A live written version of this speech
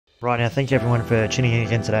Right, now thank you everyone for tuning in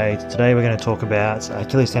again today. Today we're going to talk about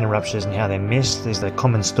Achilles tendon ruptures and how they're missed. These are the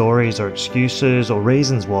common stories or excuses or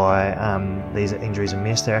reasons why these injuries are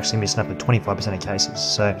missed. They're actually missed in up to 25% of cases.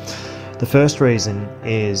 So the first reason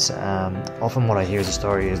is, often what I hear as a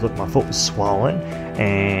story is, look, my foot was swollen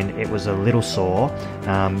and it was a little sore,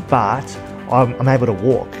 but I'm able to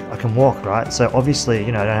walk. I can walk, right? So obviously,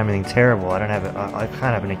 I don't have anything terrible. I can't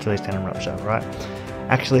have an Achilles tendon rupture, right?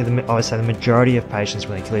 Actually, I would say the majority of patients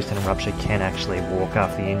with Achilles tendon rupture can actually walk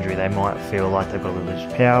after the injury. They might feel like they've got a little bit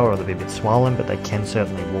of power or they'll be a bit swollen, but they can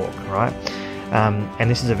certainly walk, right? And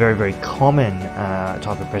this is a very, very common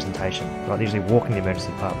type of presentation, right? They usually walk in the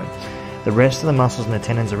emergency department. The rest of the muscles and the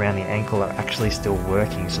tendons around the ankle are actually still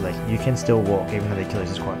working, so you can still walk, even though the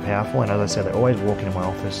Achilles is quite powerful. And as I said, they always walk into my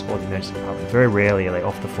office or the emergency department. Very rarely are they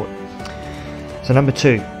off the foot. So number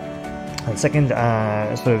two. The second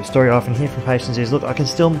sort of story I often hear from patients is, look, I can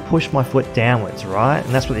still push my foot downwards, right?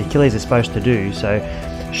 And that's what the Achilles is supposed to do. So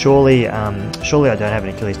surely I don't have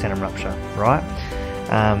an Achilles tendon rupture, right?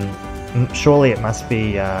 Surely it must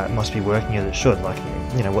be working as it should, like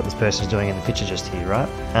what this person's doing in the picture just here, right?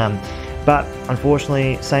 But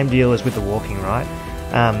unfortunately, same deal as with the walking, right?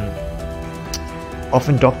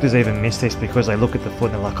 Often doctors even miss this because they look at the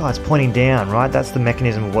foot and they're like, oh, it's pointing down, right? That's the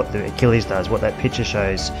mechanism of what the Achilles does, what that picture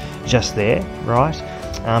shows just there, right?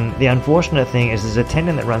 The unfortunate thing is there's a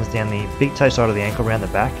tendon that runs down the big toe side of the ankle around the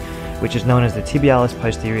back, which is known as the tibialis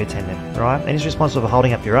posterior tendon, right? And it's responsible for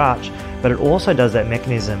holding up your arch, but it also does that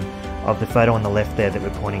mechanism of the photo on the left there that we're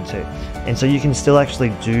pointing to. And so you can still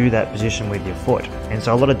actually do that position with your foot. And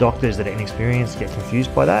so a lot of doctors that are inexperienced get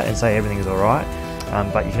confused by that and say everything is all right.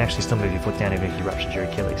 But you can actually still move your foot down even if you ruptured your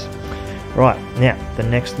Achilles. Right, now, the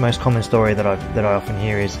next most common story that I often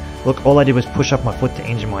hear is, look, all I did was push up my foot to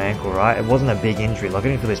injure my ankle, right? It wasn't a big injury, like I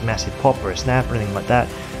didn't feel this massive pop or a snap or anything like that.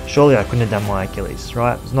 Surely I couldn't have done my Achilles,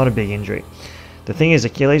 right? It's not a big injury. The thing is,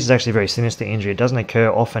 Achilles is actually a very sinister injury. It doesn't occur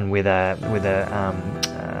often with a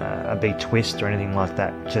big twist or anything like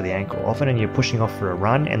that to the ankle. Often when you're pushing off for a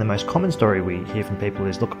run, and the most common story we hear from people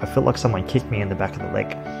is, look, I felt like someone kicked me in the back of the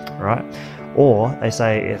leg, right? Or they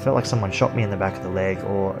say, it felt like someone shot me in the back of the leg,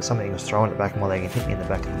 or something was thrown at the back of my leg and hit me in the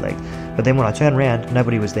back of the leg. But then when I turned around,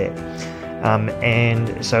 nobody was there.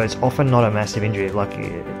 And so it's often not a massive injury, like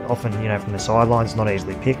often, from the sidelines, not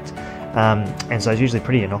easily picked. And so it's usually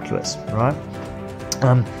pretty innocuous, right?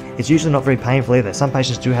 It's usually not very painful either. Some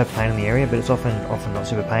patients do have pain in the area, but it's often not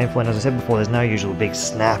super painful. And as I said before, there's no usual big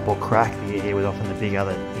snap or crack that you hear with often the big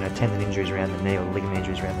other, tendon injuries around the knee or ligament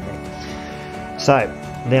injuries around the neck. So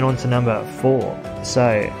then on to number 4.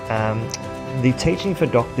 So the teaching for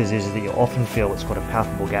doctors is that you often feel what's called a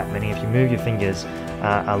palpable gap, meaning if you move your fingers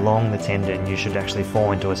along the tendon, you should actually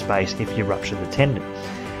fall into a space if you rupture the tendon.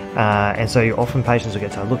 And so often patients will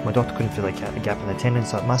get told, look, my doctor couldn't feel a gap in the tendon,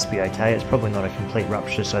 so it must be okay. It's probably not a complete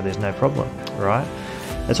rupture, so there's no problem, right?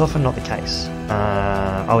 That's often not the case.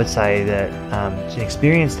 I would say that in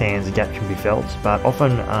experienced hands, a gap can be felt, but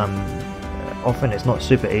often it's not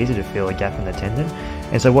super easy to feel a gap in the tendon.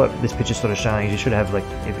 And so what this picture is sort of showing is you should have, like,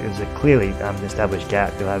 if it was a clearly established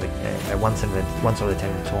gap, you'll have one side of the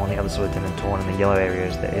tendon torn, the other side of the tendon torn, and the yellow area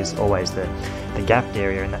is always the gapped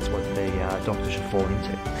area, and that's what the doctor should fall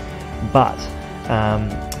into. But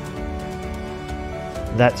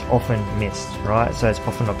that's often missed, right? So it's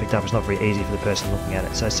often not picked up. It's not very easy for the person looking at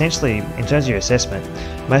it. So essentially, in terms of your assessment,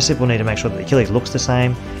 most people need to make sure that the Achilles looks the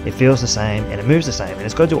same, it feels the same, and it moves the same. And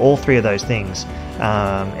it's got to do all 3 of those things.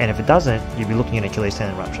 And if it doesn't, you'll be looking at Achilles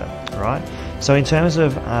tendon rupture, right? So in terms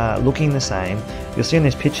of looking the same, you'll see in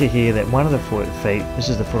this picture here that one of the feet, this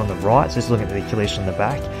is the foot on the right, so this is looking at the Achilles from the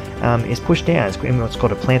back, is pushed down. It's in what's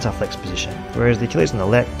called a plantar flex position, whereas the Achilles on the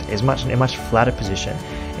left is in a much flatter position.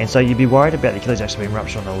 And so you'd be worried about the Achilles actually being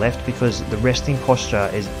ruptured on the left because the resting posture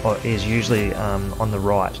is usually on the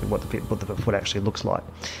right, what the foot actually looks like.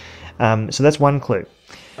 So that's one clue.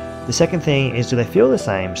 The second thing is, do they feel the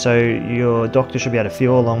same? So your doctor should be able to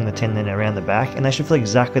feel along the tendon around the back, and they should feel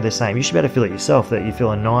exactly the same. You should be able to feel it yourself, that you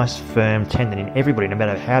feel a nice firm tendon in everybody, no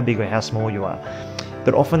matter how big or how small you are.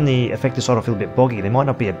 But often the affected side will feel a bit boggy. There might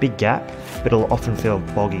not be a big gap, but it'll often feel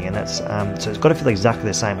boggy, and that's so it's got to feel exactly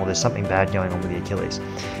the same, or there's something bad going on with the Achilles.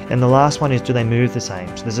 And the last one is, do they move the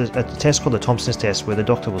same? So there's a test called the Thompson's test, where the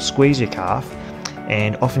doctor will squeeze your calf,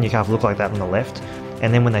 and often your calf will look like that on the left,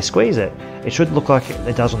 and then when they squeeze it, it should look like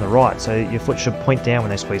it does on the right, so your foot should point down when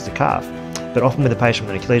they squeeze the calf. But often with a patient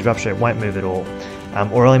with an Achilles rupture, it won't move at all,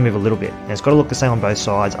 or only move a little bit. And it's got to look the same on both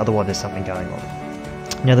sides, otherwise there's something going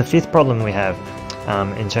on. Now the 5th problem we have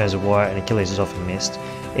in terms of why an Achilles is often missed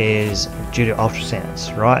is due to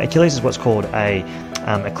ultrasounds, right? Achilles is what's called a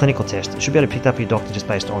a clinical test. You should be able to pick up your doctor just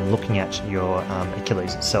based on looking at your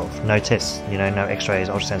Achilles itself. No tests, no x-rays,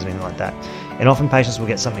 ultrasounds, anything like that. And often patients will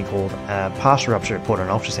get something called partial rupture report on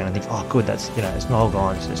ultrasound and think, oh good, that's, it's not all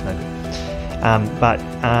gone, so it's no good. But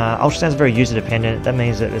ultrasounds are very user dependent. That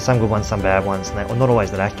means that there's some good ones, some bad ones, and they're not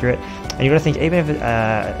always that accurate. And you've got to think, even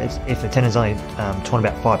if the tendon's only torn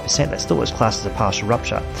about 5%, that still is classed as a partial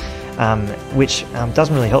rupture, which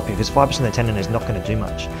doesn't really help you because 5% of the tendon is not going to do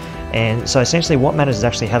much. And so essentially what matters is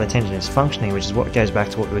actually how the tendon is functioning, which is what goes back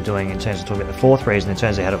to what we were doing in terms of talking about the fourth reason, in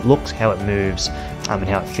terms of how it looks, how it moves, and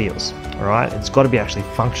how it feels. All right, it's got to be actually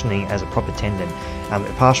functioning as a proper tendon.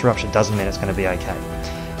 A partial rupture doesn't mean it's going to be okay.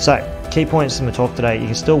 So key points from the talk today: you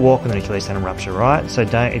can still walk with an Achilles tendon rupture, right? So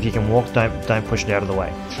if you can walk, don't push it out of the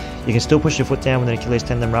way. You can still push your foot down with an Achilles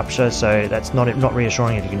tendon rupture, so that's not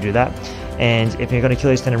reassuring if you can do that. And if you've got an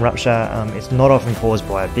Achilles tendon rupture, it's not often caused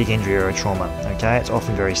by a big injury or a trauma, okay? It's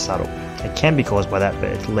often very subtle. It can be caused by that,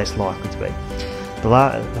 but it's less likely to be.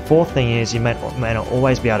 The fourth thing is you may not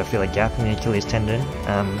always be able to feel a gap in the Achilles tendon.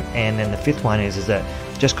 And then the fifth one is that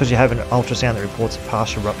just because you have an ultrasound that reports a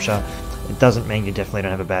partial rupture, it doesn't mean you definitely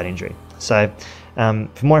don't have a bad injury. So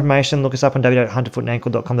for more information, look us up on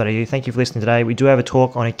www.hunterfootandankle.com.au. Thank you for listening today. We do have a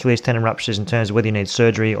talk on Achilles tendon ruptures in terms of whether you need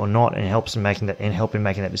surgery or not, and help in making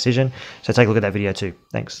that decision. So take a look at that video too.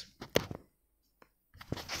 Thanks.